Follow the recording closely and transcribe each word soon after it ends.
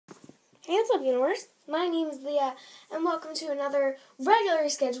Hey, what's up, universe? My name is Leah, and welcome to another regularly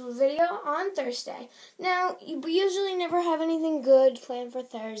scheduled video on Thursday. Now, we usually never have anything good planned for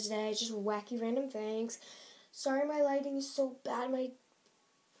Thursday, just wacky random things. Sorry my lighting is so bad, my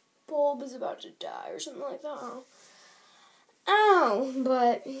bulb is about to die or something like that. Ow,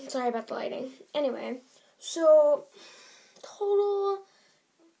 but sorry about the lighting. Anyway, so total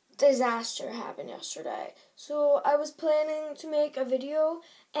disaster happened yesterday. So I was planning to make a video,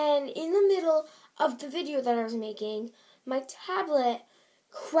 and in the middle of the video that I was making, my tablet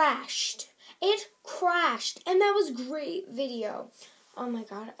crashed. It crashed, and that was great video. Oh my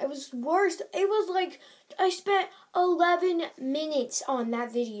god, it was worse. It was like I spent 11 minutes on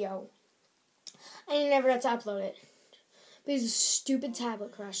that video. I never got to upload it because the stupid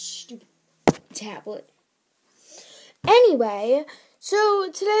tablet crashed. Stupid tablet. Anyway,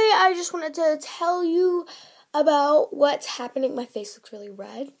 so today I just wanted to tell you about what's happening. My face looks really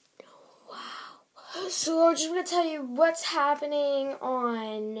red. Wow. So I just want to tell you what's happening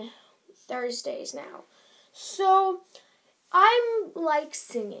on Thursdays now. So I'm like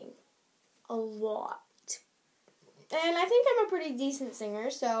singing a lot. And I think I'm a pretty decent singer.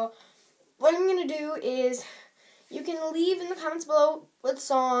 So what I'm going to do is you can leave in the comments below what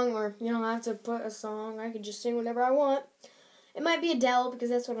song, or you don't have to put a song. I can just sing whatever I want. It might be Adele because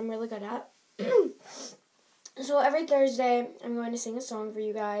that's what I'm really good at. So every Thursday, I'm going to sing a song for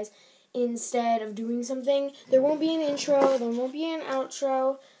you guys instead of doing something. There won't be an intro. There won't be an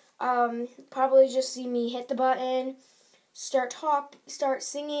outro. Probably just see me hit the button, start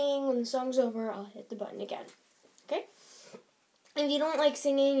singing. When the song's over, I'll hit the button again. Okay? If you don't like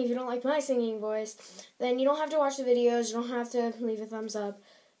singing, if you don't like my singing voice, then you don't have to watch the videos. You don't have to leave a thumbs up.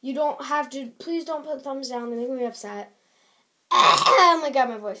 You don't have to. Please don't put thumbs down. They make me upset. Oh my god,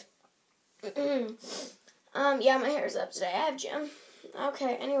 my voice. Yeah, my hair's up today. I have gym.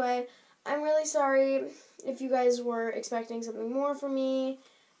 Okay, anyway, I'm really sorry if you guys were expecting something more from me,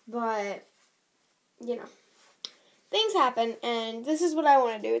 but, you know, things happen, and this is what I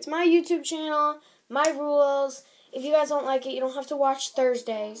want to do. It's my YouTube channel, my rules. If you guys don't like it, you don't have to watch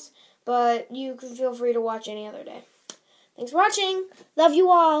Thursdays, but you can feel free to watch any other day. Thanks for watching. Love you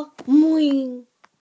all. Mwing.